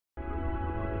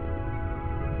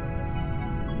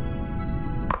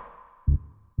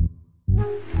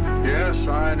Yes,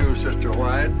 I do, Sister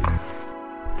White.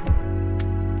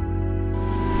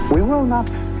 We will not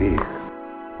fear.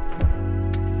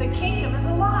 The kingdom is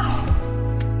alive.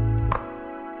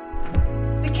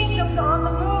 The kingdom's on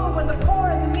the move with the poor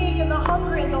and the meek and the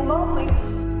hungry and the lonely.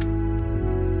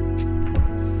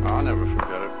 I'll never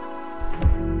forget it.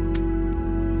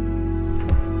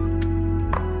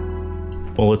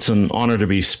 Well, it's an honor to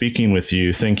be speaking with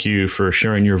you. Thank you for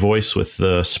sharing your voice with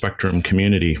the Spectrum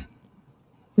community.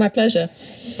 It's my pleasure.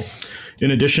 In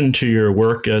addition to your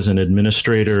work as an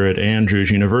administrator at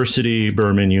Andrews University,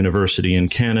 Burman University in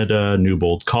Canada,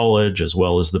 Newbold College, as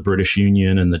well as the British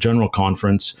Union and the General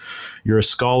Conference, you're a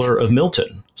scholar of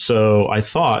Milton. So I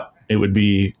thought it would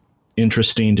be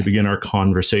interesting to begin our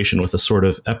conversation with a sort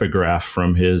of epigraph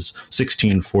from his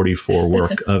 1644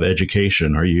 work of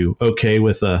education. Are you okay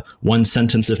with one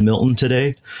sentence of Milton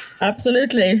today?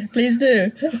 Absolutely. Please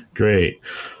do. Great.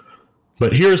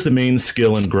 But here's the main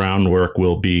skill and groundwork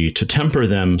will be to temper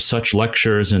them such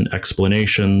lectures and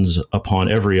explanations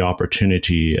upon every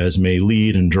opportunity as may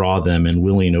lead and draw them in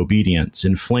willing obedience,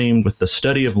 inflamed with the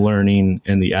study of learning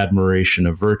and the admiration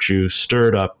of virtue,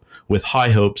 stirred up with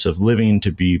high hopes of living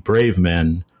to be brave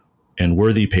men and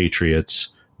worthy patriots,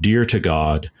 dear to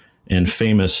God and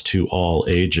famous to all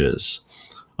ages.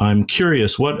 I'm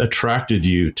curious, what attracted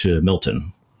you to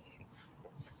Milton?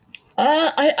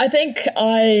 I think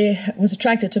I was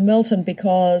attracted to Milton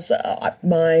because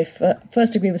my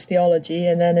first degree was theology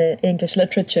and then English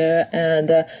literature.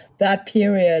 And that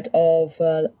period of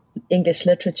English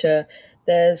literature,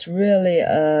 there's really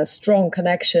a strong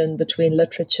connection between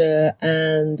literature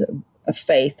and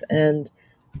faith. And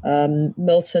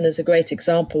Milton is a great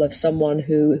example of someone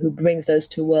who brings those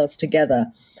two worlds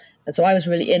together. And so I was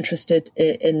really interested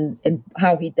in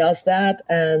how he does that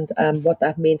and what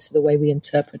that means to the way we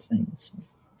interpret things.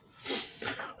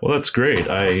 Well, that's great.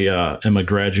 I am a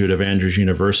graduate of Andrews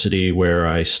University, where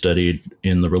I studied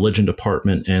in the religion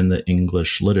department and the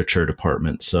English literature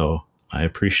department. So I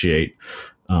appreciate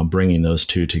bringing those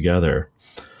two together.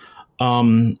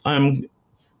 I'm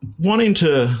wanting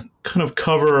to kind of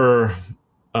cover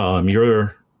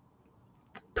your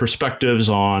perspectives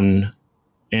on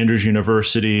Andrews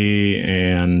University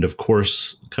and, of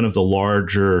course, kind of the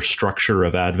larger structure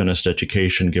of Adventist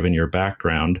education, given your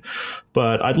background.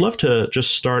 But I'd love to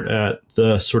just start at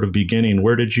the sort of beginning.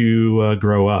 Where did you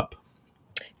grow up?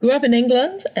 Grew up in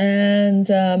England and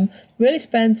really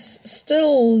spent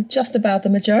still just about the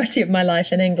majority of my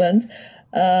life in England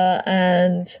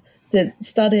and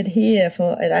studied here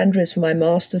at Andrews for my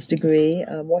master's degree,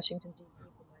 Washington,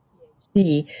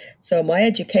 D.C. So my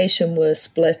education was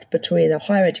split between,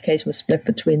 higher education was split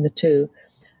between the two,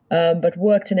 but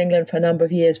worked in England for a number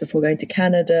of years before going to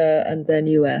Canada and then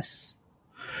US.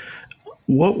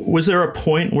 Was there a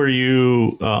point where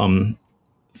you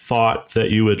thought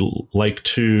that you would like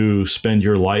to spend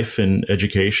your life in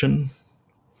education?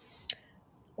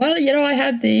 Well, I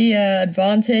had the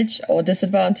advantage or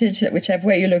disadvantage, whichever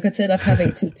way you look at it, of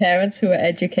having two parents who are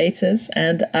educators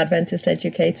and Adventist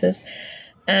educators.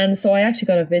 And so I actually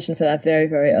got a vision for that very,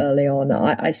 very early on.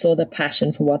 I saw the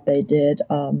passion for what they did.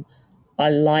 I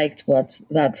liked what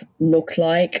that looked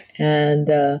like.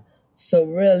 And so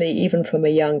really, even from a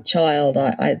young child,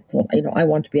 I thought, I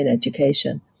want to be in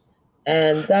education.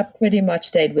 And that pretty much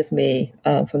stayed with me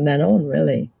from then on,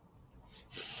 really.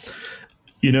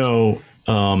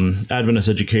 Adventist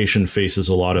education faces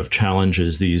a lot of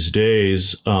challenges these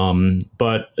days,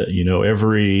 but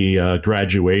every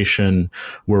graduation,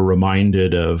 we're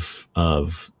reminded of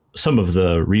some of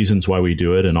the reasons why we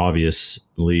do it, and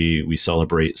obviously we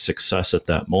celebrate success at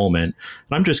that moment.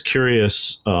 And I'm just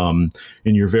curious, in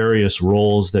your various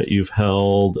roles that you've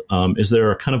held, is there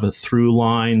a kind of a through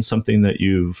line, something that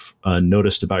you've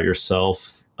noticed about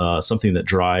yourself, something that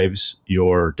drives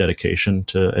your dedication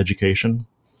to education?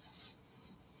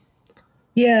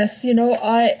 Yes,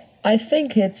 I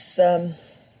think it's. I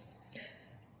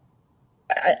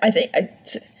think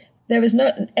there is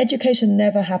no education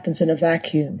never happens in a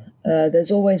vacuum.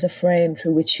 There's always a frame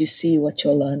through which you see what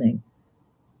you're learning,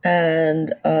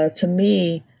 and to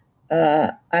me,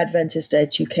 Adventist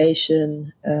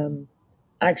education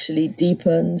actually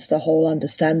deepens the whole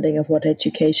understanding of what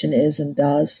education is and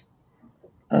does.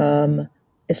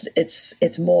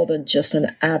 It's more than just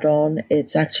an add-on.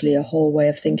 It's actually a whole way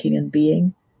of thinking and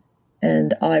being.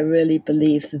 And I really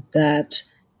believe that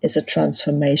is a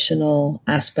transformational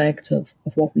aspect of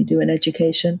what we do in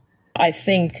education. I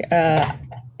think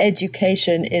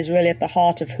education is really at the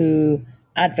heart of who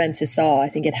Adventists are. I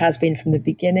think it has been from the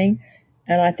beginning,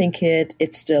 and I think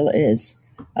it still is.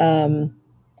 The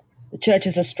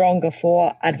churches are stronger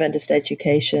for Adventist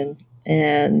education,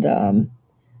 and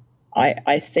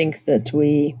I think that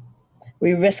we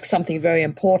risk something very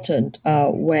important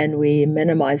when we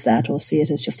minimize that or see it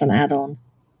as just an add-on.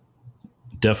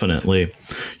 Definitely.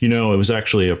 It was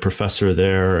actually a professor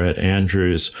there at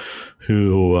Andrews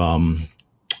who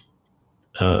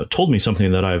told me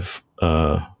something that I've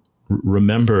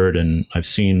remembered and I've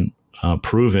seen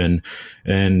proven.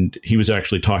 And he was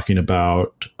actually talking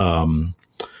about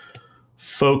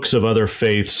folks of other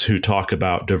faiths who talk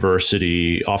about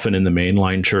diversity, often in the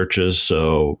mainline churches,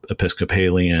 so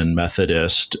Episcopalian,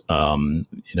 Methodist.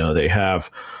 They have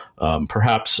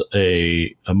perhaps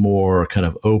a more kind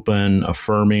of open,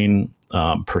 affirming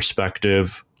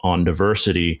perspective on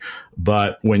diversity.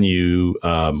 But when you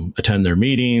attend their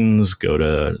meetings, go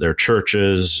to their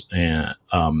churches, and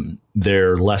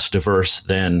they're less diverse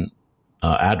than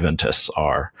Adventists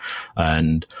are.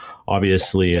 And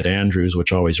obviously at Andrews,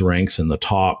 which always ranks in the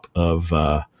top of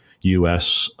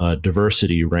U.S.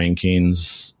 Diversity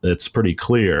rankings, it's pretty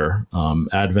clear.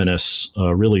 Adventists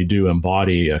really do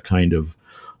embody a kind of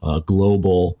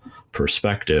global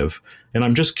perspective. And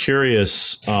I'm just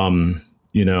curious,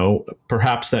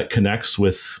 perhaps that connects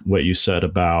with what you said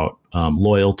about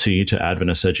loyalty to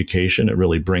Adventist education. It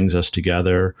really brings us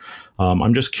together.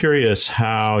 I'm just curious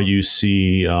how you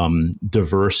see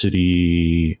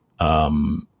diversity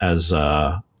as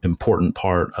an important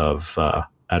part of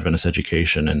Adventist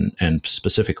education and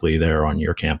specifically there on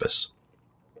your campus.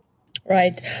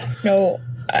 Right.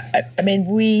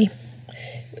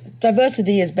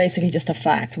 Diversity is basically just a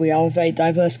fact. We are a very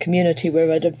diverse community.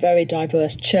 We're at a very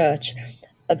diverse church.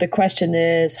 The question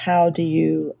is, how do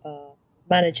you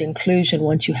manage inclusion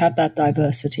once you have that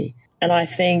diversity? And I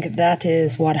think that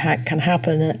is what can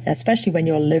happen, especially when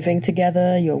you're living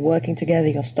together, you're working together,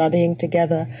 you're studying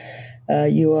together.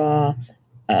 You are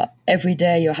every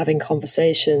day you're having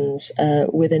conversations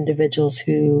with individuals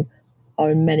who are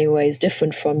in many ways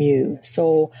different from you.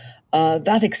 So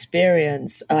that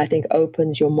experience, I think,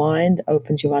 opens your mind,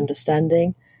 opens your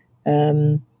understanding,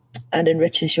 and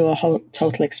enriches your whole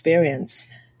total experience.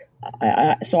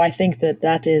 So I think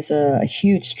that is a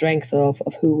huge strength of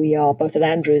who we are, both at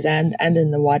Andrews and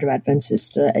in the wider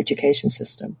Adventist education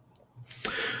system.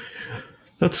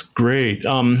 That's great.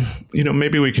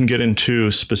 Maybe we can get into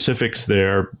specifics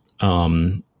there.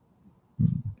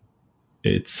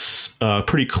 It's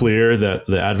pretty clear that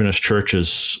the Adventist Church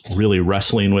is really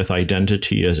wrestling with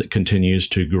identity as it continues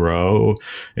to grow,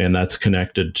 and that's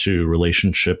connected to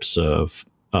relationships of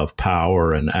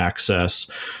power and access.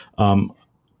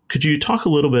 Could you talk a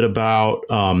little bit about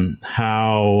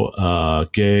how a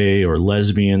gay or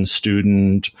lesbian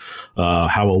student,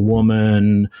 how a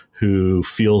woman who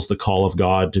feels the call of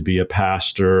God to be a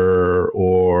pastor,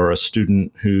 or a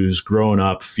student who's grown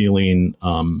up feeling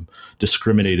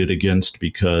discriminated against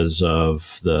because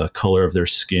of the color of their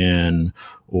skin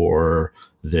or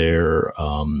their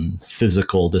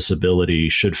physical disability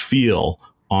should feel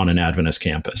on an Adventist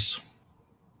campus?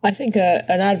 I think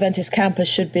an Adventist campus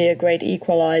should be a great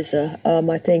equalizer.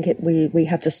 I think we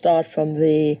have to start from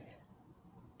the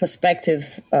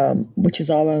perspective, which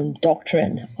is our own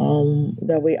doctrine,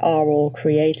 that we are all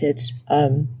created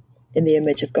in the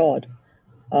image of God.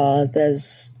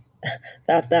 There's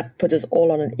that puts us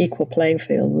all on an equal playing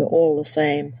field. We're all the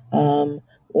same, all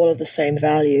of the same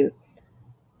value,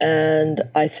 and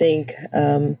I think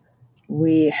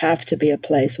we have to be a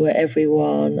place where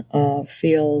everyone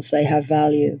feels they have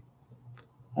value.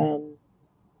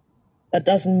 That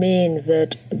doesn't mean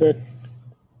that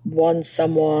once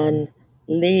someone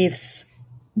leaves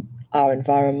our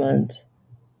environment,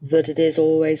 that it is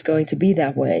always going to be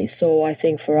that way. So I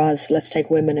think for us, let's take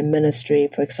women in ministry,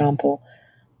 for example.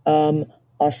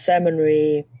 Our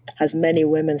seminary has many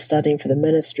women studying for the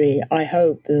ministry. I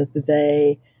hope that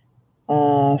they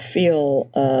feel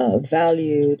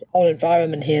valued. Our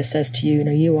environment here says to you,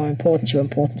 you are important, you're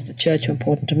important to the church, you're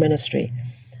important to ministry.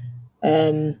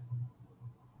 The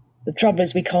trouble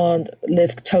is we can't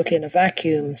live totally in a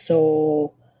vacuum,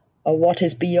 so what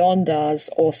is beyond us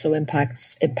also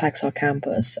impacts our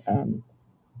campus.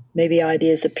 Maybe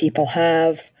ideas that people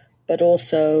have, but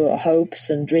also hopes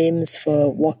and dreams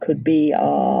for what could be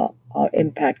are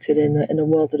impacted in a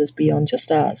world that is beyond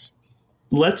just us.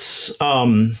 Let's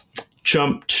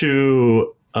jump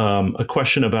to a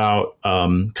question about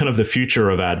kind of the future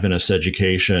of Adventist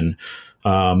education.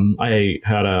 I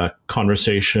had a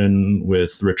conversation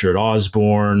with Richard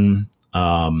Osborne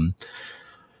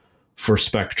for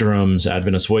Spectrum's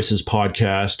Adventist Voices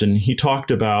podcast, and he talked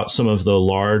about some of the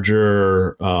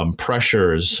larger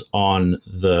pressures on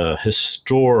the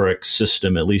historic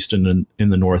system, at least in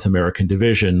the North American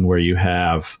division, where you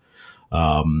have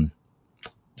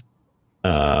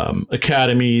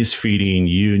academies feeding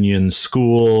union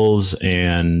schools,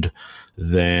 and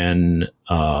then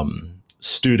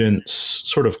students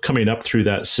sort of coming up through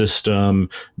that system,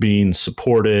 being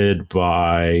supported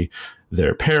by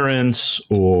their parents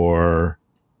or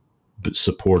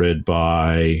supported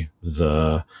by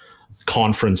the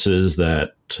conferences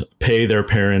that pay their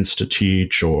parents to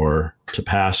teach or to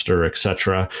pastor,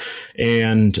 etc.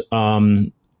 And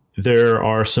there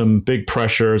are some big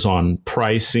pressures on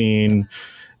pricing.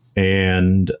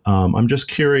 And I'm just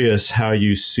curious how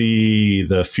you see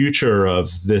the future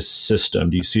of this system.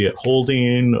 Do you see it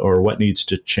holding, or what needs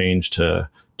to change to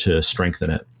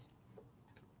strengthen it?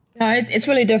 It's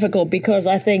really difficult because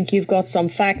I think you've got some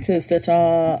factors that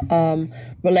are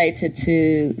related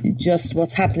to just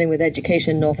what's happening with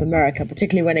education in North America,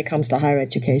 particularly when it comes to higher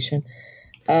education.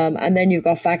 And then you've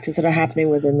got factors that are happening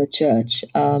within the church.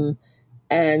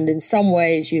 And in some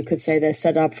ways, you could say they're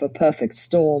set up for a perfect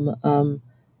storm.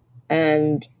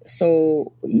 And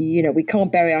so, we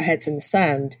can't bury our heads in the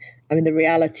sand. I mean, the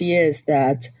reality is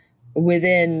that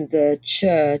within the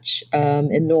church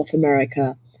in North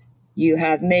America, you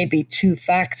have maybe two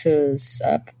factors,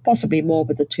 possibly more,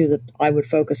 but the two that I would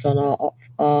focus on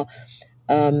are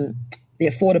the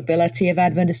affordability of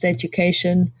Adventist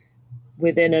education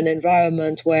within an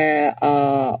environment where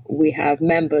we have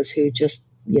members who just,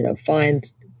 find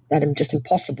that it's just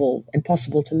impossible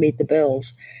to meet the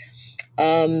bills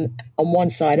on one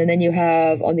side. And then you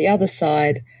have on the other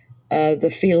side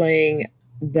the feeling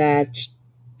that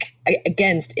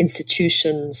against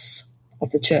institutions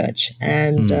of the church,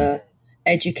 and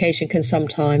education can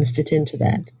sometimes fit into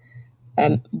that.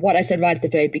 What I said right at the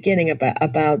very beginning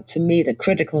about to me, the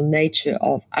critical nature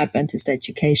of Adventist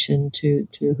education to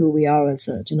who we are as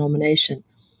a denomination,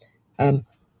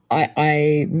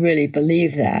 I really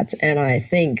believe that, and I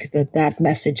think that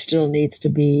message still needs to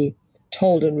be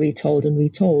told and retold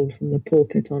from the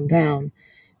pulpit on down.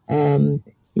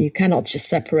 You cannot just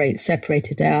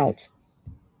separate it out.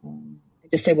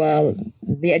 Just say, well,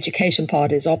 the education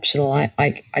part is optional. I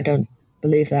don't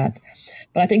believe that.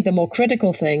 But I think the more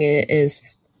critical thing is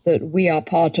that we are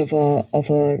part of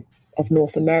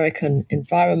North American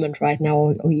environment right now,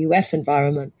 or U.S.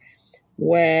 environment,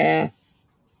 where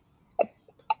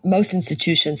most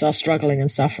institutions are struggling and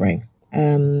suffering.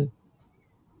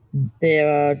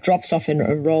 There are drops off in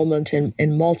enrollment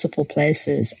in multiple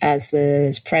places as there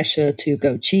is pressure to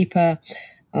go cheaper,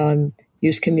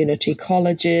 use community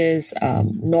colleges,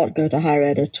 not go to higher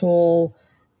ed at all,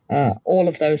 all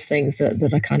of those things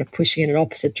that are kind of pushing in an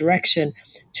opposite direction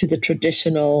to the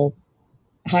traditional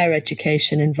higher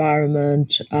education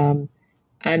environment.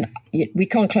 And we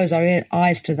can't close our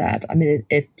eyes to that. I mean,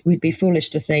 we'd be foolish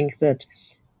to think that,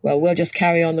 well, we'll just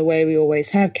carry on the way we always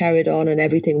have carried on and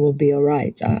everything will be all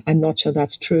right. I'm not sure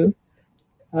that's true.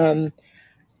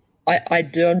 I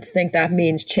don't think that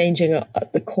means changing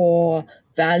the core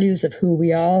values of who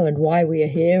we are and why we are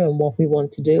here and what we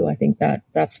want to do. I think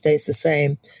that stays the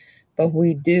same. But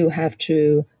we do have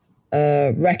to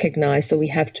recognize that we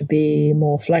have to be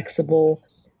more flexible,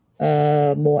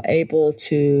 more able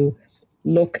to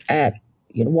look at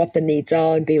what the needs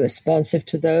are and be responsive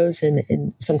to those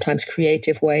in sometimes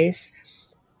creative ways.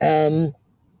 So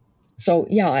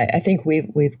yeah, I think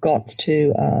we've got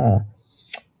to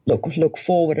look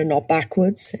forward and not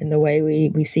backwards in the way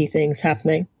we see things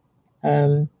happening.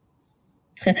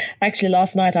 Actually,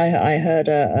 last night I heard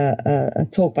a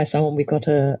talk by someone. We've got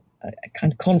a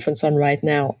kind of conference on right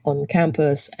now on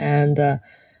campus, and the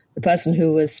person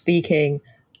who was speaking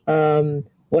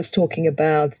was talking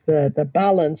about the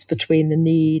balance between the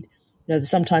need,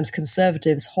 sometimes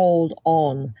conservatives hold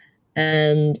on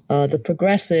and the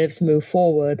progressives move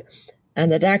forward,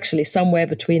 and that actually somewhere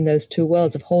between those two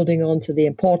worlds of holding on to the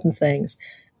important things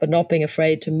but not being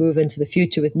afraid to move into the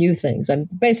future with new things. And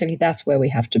basically that's where we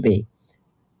have to be.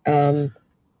 And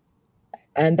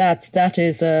that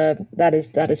is a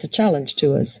challenge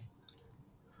to us.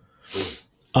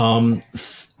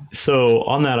 So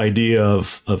on that idea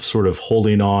of sort of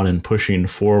holding on and pushing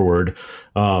forward,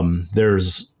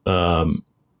 there's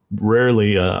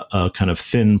rarely a kind of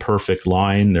thin, perfect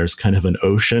line. There's kind of an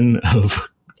ocean of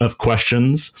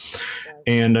questions.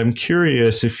 And I'm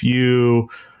curious if you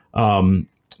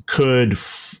could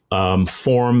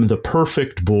form the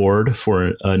perfect board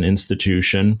for an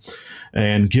institution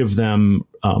and give them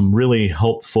really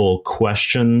helpful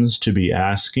questions to be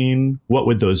asking, what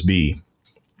would those be?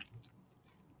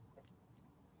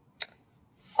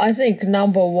 I think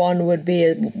number one would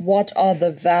be, what are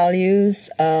the values?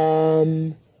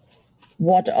 What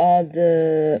are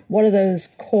those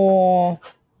core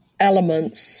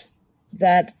elements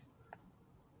that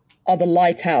are the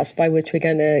lighthouse by which we're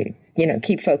going to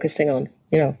keep focusing on,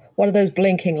 what are those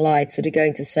blinking lights that are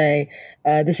going to say,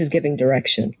 this is giving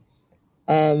direction.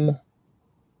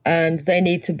 And they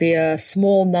need to be a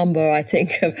small number, I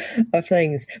think, of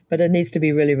things, but it needs to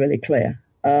be really, really clear.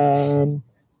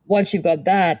 Once you've got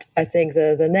that, I think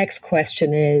the next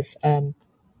question is,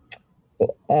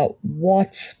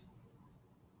 what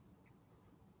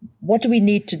do we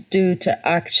need to do to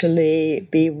actually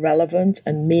be relevant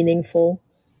and meaningful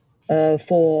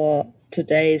for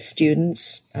today's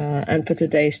students and for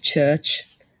today's church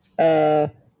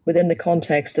within the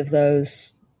context of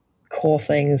those core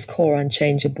things, core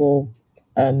unchangeable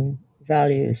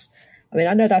values? I mean,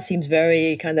 I know that seems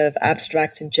very kind of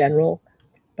abstract and general,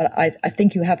 but I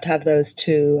think you have to have those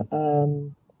two.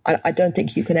 I don't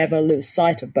think you can ever lose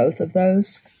sight of both of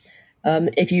those.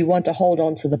 If you want to hold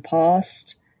on to the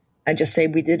past and just say,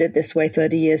 we did it this way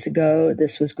 30 years ago,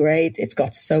 this was great, it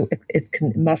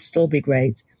must still be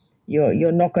great,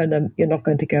 you're not going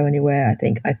to go anywhere.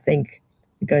 I think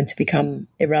you're going to become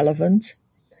irrelevant.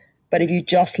 But if you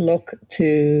just look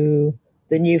to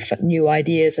the new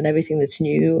ideas and everything that's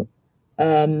new,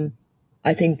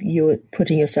 I think you're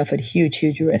putting yourself at huge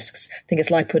risks. I think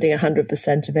it's like putting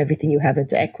 100% of everything you have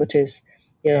into equities.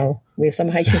 Where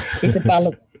somehow you need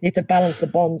to balance the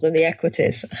bonds and the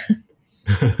equities.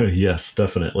 Yes,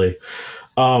 definitely.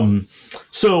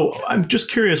 So I'm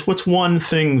just curious, what's one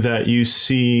thing that you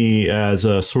see as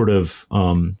a sort of,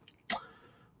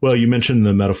 well, you mentioned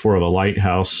the metaphor of a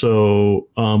lighthouse. So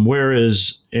where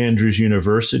is Andrews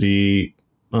University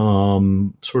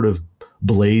sort of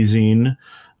blazing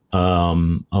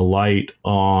a light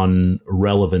on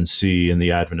relevancy in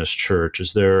the Adventist Church?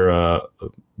 Is there a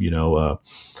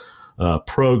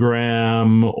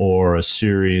program or a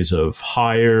series of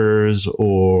hires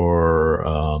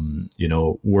or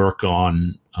work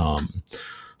on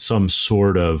some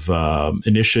sort of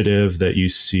initiative that you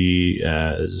see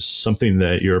as something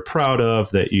that you're proud of,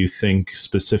 that you think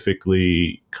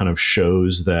specifically kind of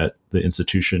shows that the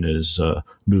institution is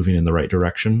moving in the right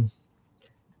direction?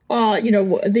 Well,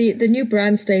 the new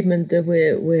brand statement that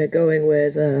we're going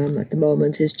with at the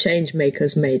moment is "Change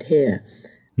Makers Made Here,"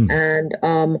 and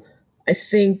I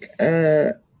think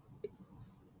I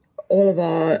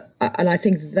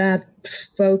think that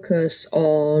focus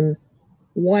on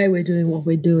why we're doing what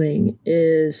we're doing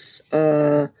is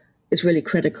really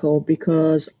critical,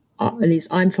 because at least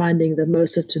I'm finding that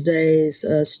most of today's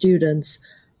students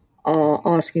are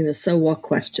asking the "so what"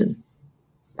 question.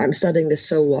 I'm studying this,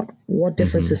 so what? What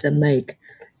difference does it make?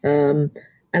 And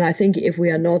I think if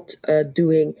we are not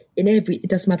doing it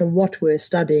doesn't matter what we're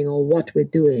studying or what we're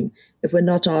doing, if we're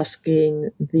not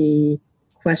asking the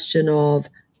question of,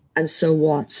 and so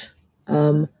what,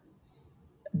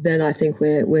 then I think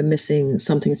we're missing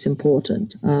something that's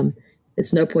important.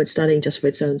 It's no point studying just for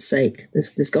its own sake.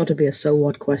 There's got to be a so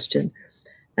what question.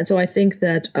 And so I think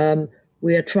that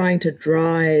we are trying to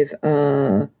drive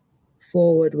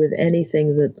forward with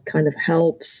anything that kind of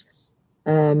helps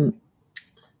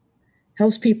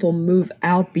people move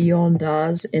out beyond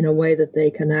us in a way that they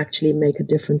can actually make a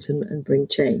difference and bring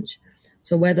change.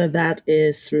 So whether that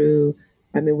is through,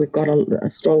 we've got a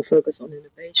strong focus on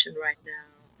innovation right now.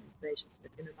 Innovations,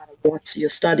 no matter what you're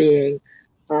studying,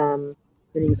 you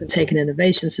can take an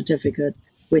innovation certificate,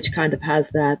 which kind of has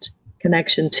that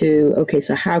connection to, okay,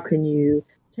 so how can you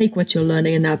take what you're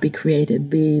learning and now be creative,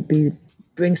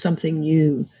 bring something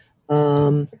new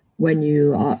when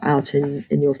you are out in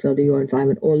your field or your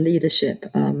environment, or leadership.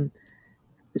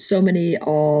 So many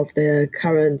of the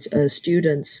current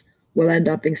students will end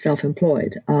up being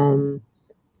self-employed.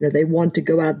 They want to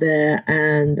go out there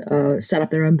and set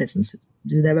up their own businesses,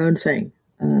 do their own thing.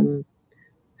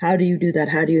 How do you do that?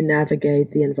 How do you navigate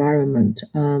the environment?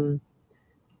 And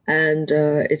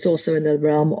it's also in the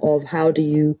realm of how do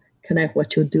you connect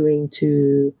what you're doing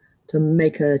to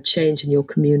make a change in your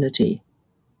community.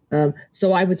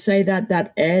 So I would say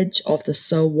that edge of the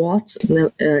so what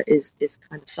is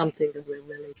kind of something that we're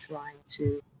really trying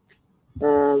to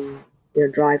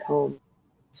drive home.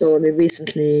 So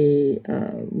recently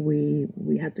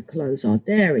we had to close our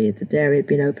dairy. The dairy had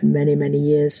been open many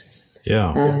years.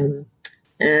 Yeah.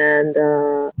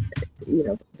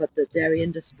 But the dairy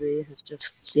industry has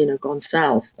just gone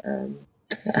south.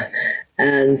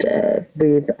 And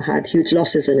we've had huge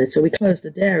losses in it. So we closed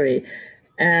the dairy.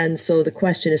 And so the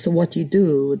question is, so what do you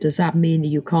do? Does that mean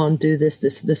you can't do this,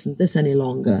 and this any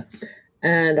longer?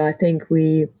 And I think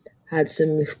we had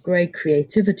some great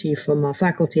creativity from our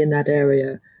faculty in that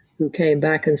area who came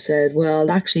back and said, well,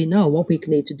 actually, no, what we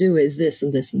need to do is this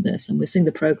and this and this. And we're seeing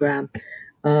the program,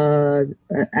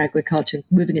 agriculture,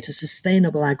 moving into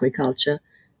sustainable agriculture,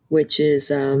 which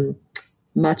is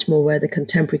much more where the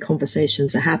contemporary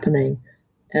conversations are happening.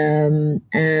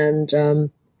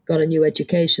 Got a new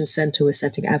education center. We're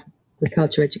setting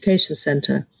agriculture education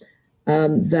center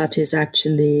that is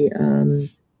actually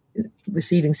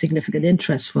receiving significant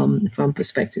interest from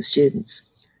prospective students.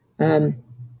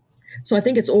 So I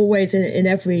think it's always in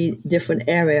every different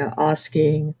area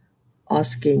asking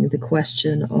the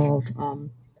question of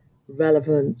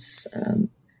relevance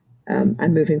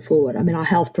and moving forward. I mean, our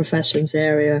health professions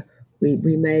area, we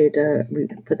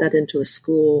put that into a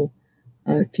school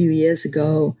a few years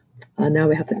ago. Now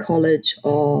we have the College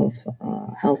of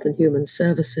Health and Human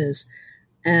Services,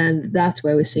 and that's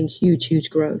where we're seeing huge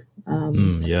growth.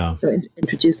 So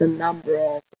introduced a number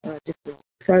of different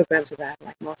programs of that,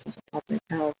 like Masters of Public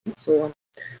Health and so on,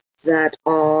 that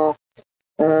are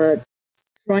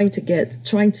trying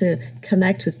to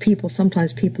connect with people,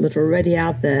 sometimes people that are already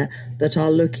out there that are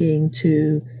looking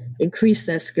to increase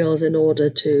their skills in order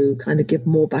to kind of give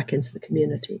more back into the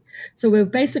community. So we're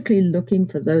basically looking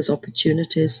for those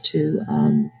opportunities to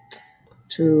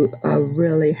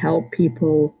really help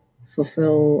people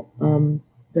fulfill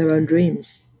their own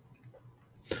dreams.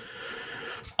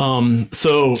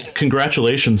 So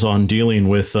congratulations on dealing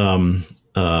with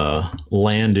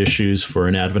land issues for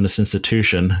an Adventist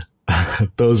institution.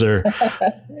 Those are,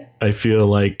 I feel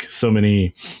like so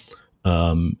many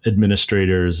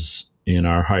administrators in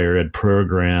our higher ed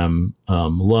program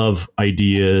love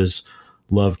ideas,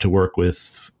 love to work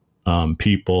with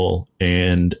people,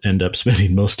 and end up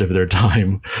spending most of their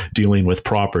time dealing with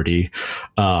property.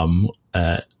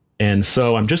 And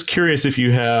so I'm just curious if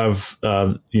you have,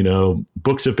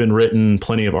 books have been written,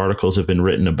 plenty of articles have been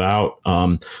written about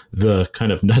the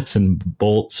kind of nuts and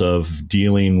bolts of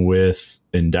dealing with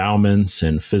endowments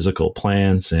and physical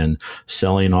plants and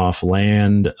selling off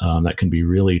land. That can be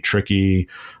really tricky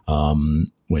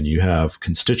when you have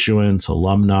constituents,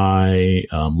 alumni,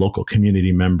 local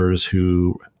community members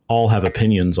who all have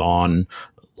opinions on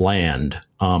land.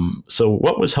 So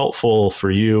what was helpful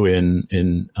for you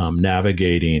in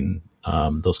navigating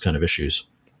those kind of issues?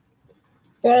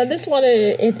 Well, this one,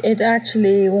 it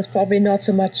actually was probably not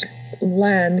so much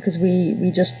land, because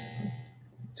we just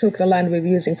took the land we were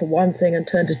using for one thing and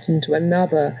turned it into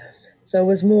another. So it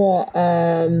was more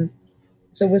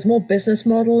business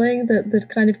modeling that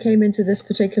kind of came into this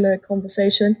particular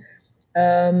conversation,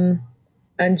 and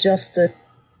just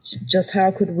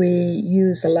how could we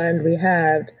use the land we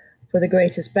had for the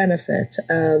greatest benefit.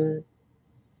 And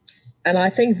I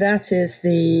think that's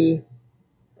the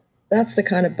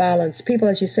kind of balance. People,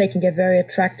 as you say, can get very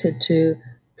attracted to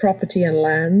property and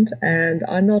land. And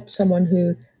I'm not someone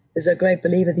who is a great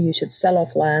believer that you should sell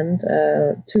off land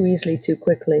too easily, too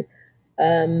quickly.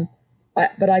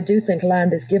 But I do think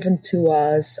land is given to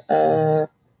us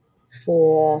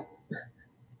for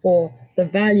the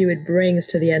value it brings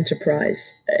to the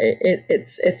enterprise.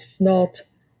 It's not,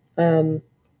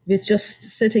 it's just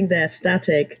sitting there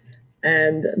static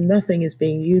and nothing is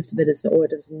being used of it, or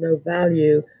it has no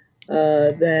value.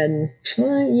 Then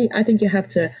I think you have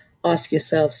to ask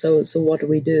yourself, so what do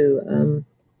we do?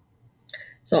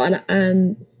 So I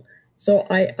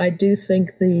do think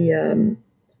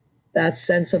that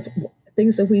sense of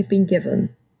things that we've been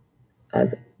given,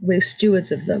 we're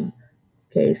stewards of them.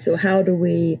 Okay, so how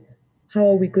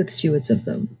are we good stewards of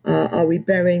them? Are we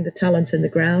burying the talent in the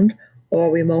ground, or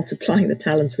are we multiplying the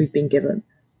talents we've been given?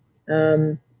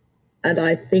 And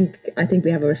I think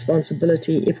we have a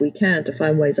responsibility, if we can, to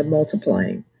find ways of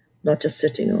multiplying, not just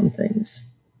sitting on things.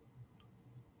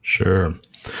 Sure.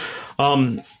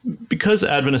 Because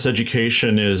Adventist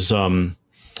education is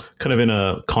kind of in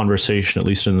a conversation, at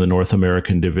least in the North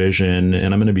American division,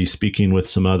 and I'm going to be speaking with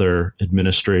some other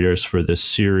administrators for this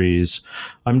series,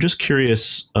 I'm just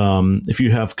curious if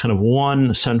you have kind of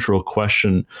one central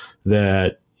question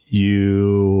that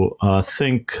you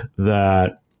think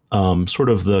that sort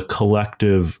of the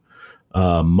collective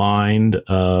mind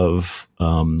of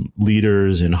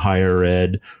leaders in higher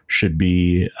ed should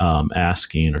be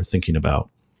asking or thinking about.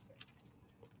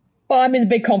 Well, I mean, the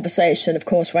big conversation, of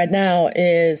course, right now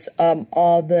is,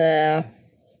 are there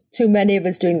too many of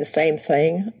us doing the same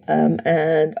thing?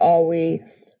 And are we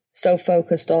so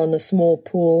focused on a small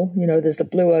pool? There's the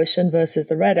blue ocean versus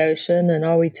the red ocean. And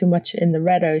are we too much in the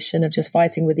red ocean of just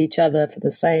fighting with each other for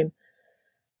the same?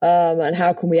 And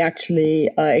how can we actually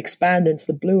expand into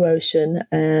the blue ocean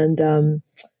and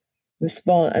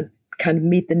respond and kind of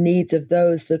meet the needs of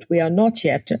those that we are not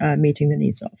yet meeting the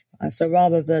needs of? So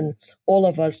rather than all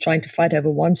of us trying to fight over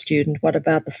one student, what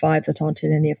about the 5 that aren't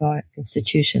in any of our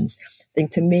institutions? I think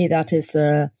to me that's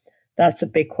a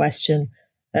big question.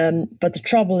 But the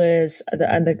trouble is,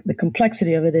 and the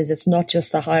complexity of it is, it's not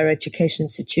just the higher education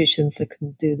institutions that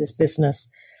can do this business,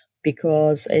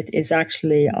 because it is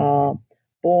actually our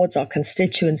boards, our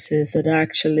constituencies that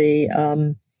actually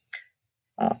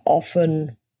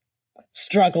often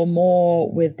struggle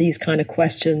more with these kind of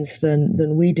questions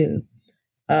than we do.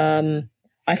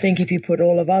 I think if you put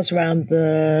all of us around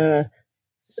the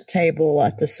table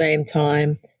at the same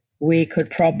time, we could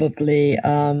probably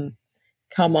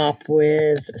come up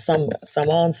with some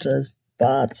answers,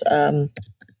 but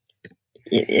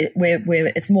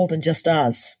it's more than just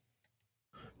us.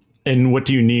 And what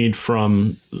do you need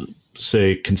from,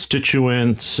 say,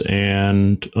 constituents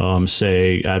and,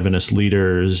 say, Adventist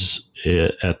leaders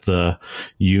at the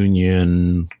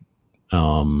union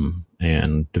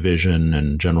and division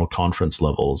and general conference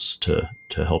levels to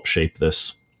help shape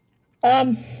this?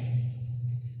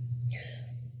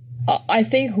 I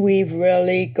think we've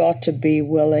really got to be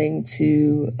willing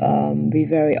to be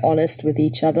very honest with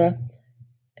each other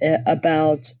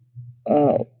about,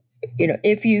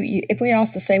 if we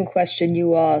ask the same question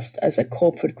you asked as a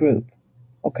corporate group,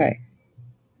 okay,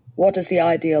 what does the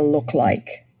ideal look like?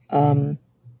 And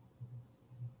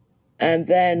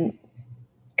then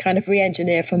kind of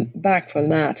re-engineer back from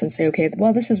that and say, okay,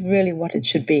 well, this is really what it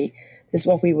should be. This is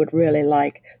what we would really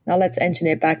like. Now let's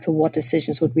engineer back to what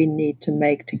decisions would we need to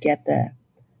make to get there.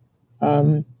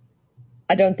 I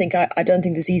don't think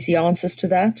there's easy answers to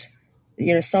that.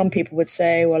 Some people would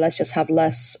say, well, let's just have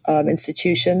less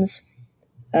institutions.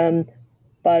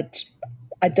 But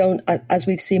as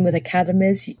we've seen with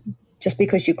academies, just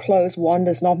because you close one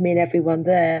does not mean everyone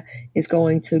there is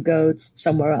going to go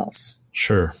somewhere else.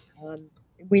 Sure.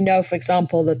 We know, for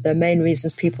example, that the main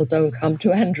reasons people don't come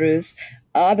to Andrews,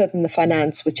 other than the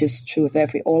finance, which is true of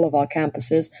all of our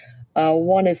campuses,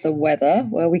 one is the weather.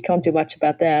 Well, we can't do much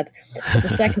about that. But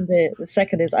the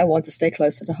second is I want to stay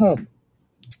closer to home,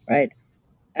 right?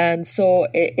 And so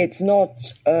it's not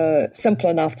simple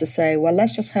enough to say, well,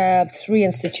 let's just have 3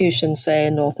 institutions, say,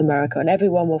 in North America, and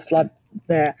everyone will flood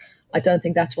there. I don't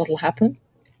think that's what will happen.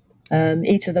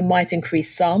 Each of them might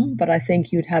increase some, but I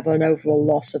think you'd have an overall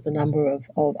loss of the number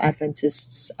of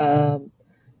Adventists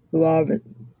who are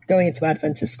going into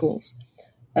Adventist schools.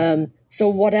 So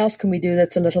what else can we do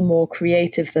that's a little more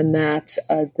creative than that,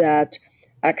 that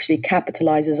actually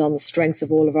capitalizes on the strengths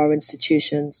of all of our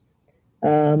institutions?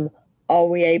 Are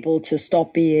we able to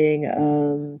stop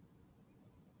being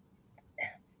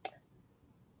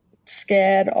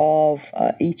scared of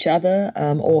each other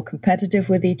or competitive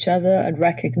with each other and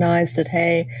recognize that,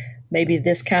 hey, maybe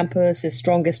this campus is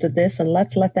strongest at this and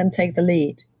let's let them take the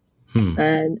lead.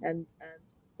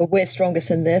 But we're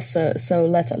strongest in this, so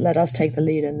let us take the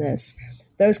lead in this.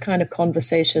 Those kind of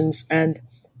conversations, and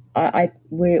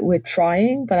we're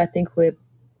trying, but I think we're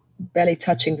barely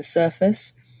touching the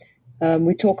surface.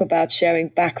 We talk about sharing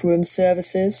backroom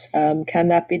services. Can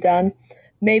that be done?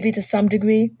 Maybe to some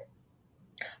degree.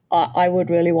 I would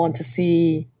really want to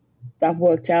see that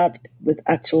worked out with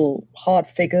actual hard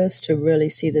figures to really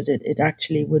see that it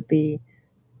actually would be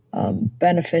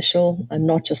beneficial and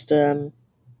not just a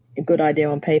good idea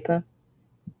on paper.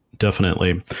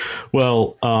 Definitely.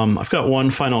 Well, I've got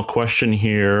one final question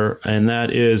here, and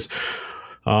that is,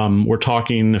 we're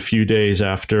talking a few days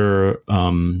after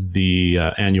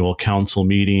the annual council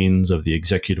meetings of the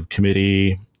executive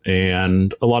committee,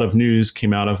 and a lot of news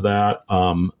came out of that.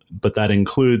 But that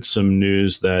includes some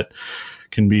news that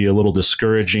can be a little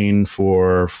discouraging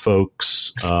for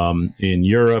folks in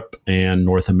Europe and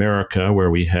North America, where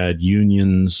we had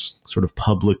unions sort of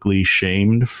publicly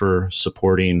shamed for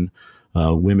supporting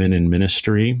women in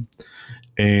ministry.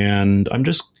 And I'm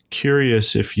just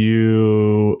curious if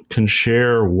you can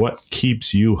share what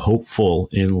keeps you hopeful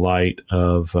in light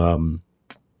of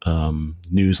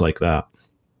news like that.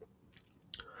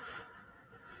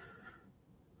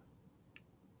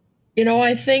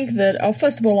 I think that,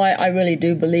 first of all, I really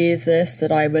do believe this,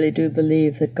 that I really do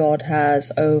believe that God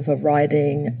has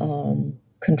overriding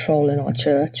control in our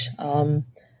church.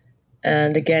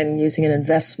 And again, using an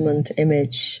investment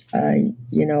image,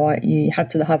 you have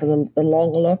to have the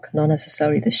long look, not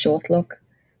necessarily the short look.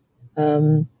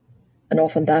 And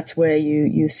often that's where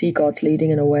you see God's leading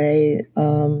in a way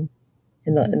in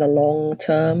the long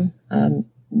term,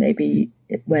 maybe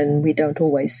when we don't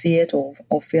always see it or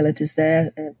feel it is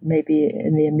there, maybe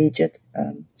in the immediate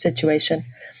situation.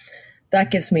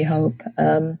 That gives me hope.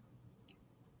 I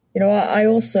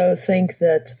also think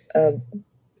that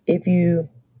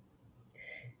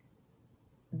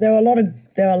there are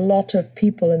a lot of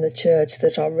people in the church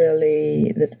that are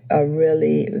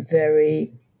really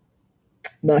very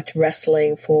much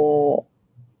wrestling for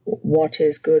what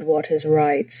is good, what is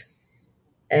right.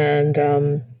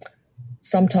 And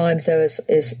sometimes there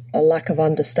is a lack of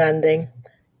understanding.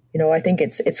 I think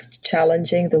it's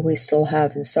challenging that we still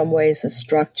have, in some ways, a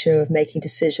structure of making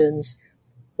decisions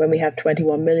when we have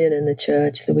 21 million in the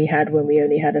church that we had when we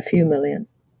only had a few million,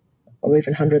 or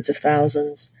even hundreds of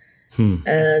thousands.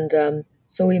 And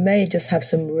so we may just have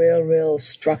some real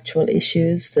structural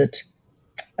issues that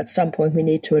at some point we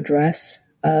need to address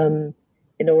in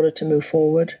order to move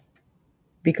forward.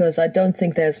 Because I don't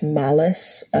think there's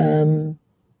malice from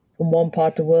one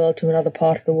part of the world to another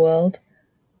part of the world.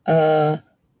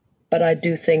 But I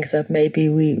do think that maybe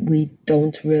we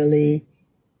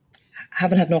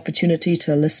haven't had an opportunity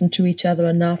to listen to each other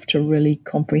enough to really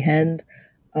comprehend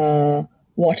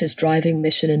what is driving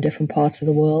mission in different parts of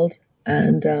the world,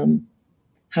 and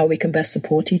how we can best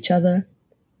support each other.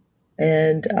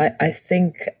 And I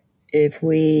think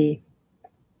we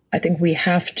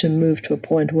have to move to a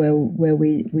point where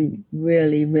we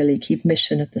really keep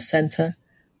mission at the center,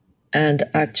 and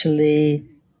actually,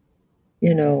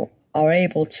 are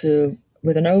able to,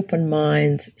 with an open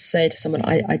mind, say to someone,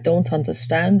 I don't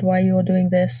understand why you're doing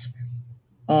this.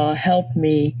 Help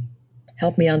me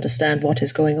understand what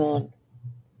is going on.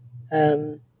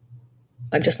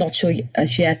 I'm just not sure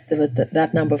as yet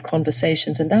that number of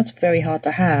conversations, and that's very hard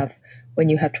to have when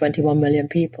you have 21 million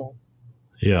people.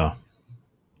 Yeah.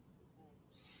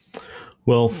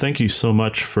 Well, thank you so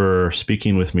much for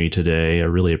speaking with me today. I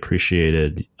really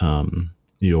appreciated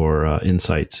your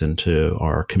insights into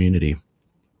our community.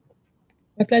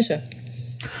 My pleasure.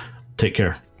 Take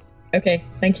care. Okay.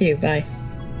 Thank you. Bye.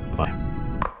 Bye.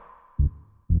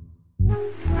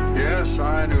 Yes,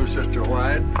 I knew Sister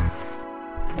White.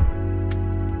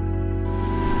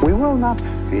 We will not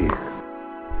fear.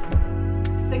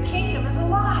 The kingdom is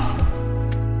alive.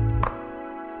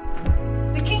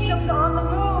 The kingdom's on the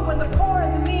move with the poor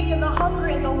and the meek and the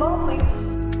hungry and the lonely.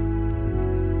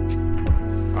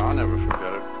 I'll never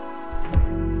forget it.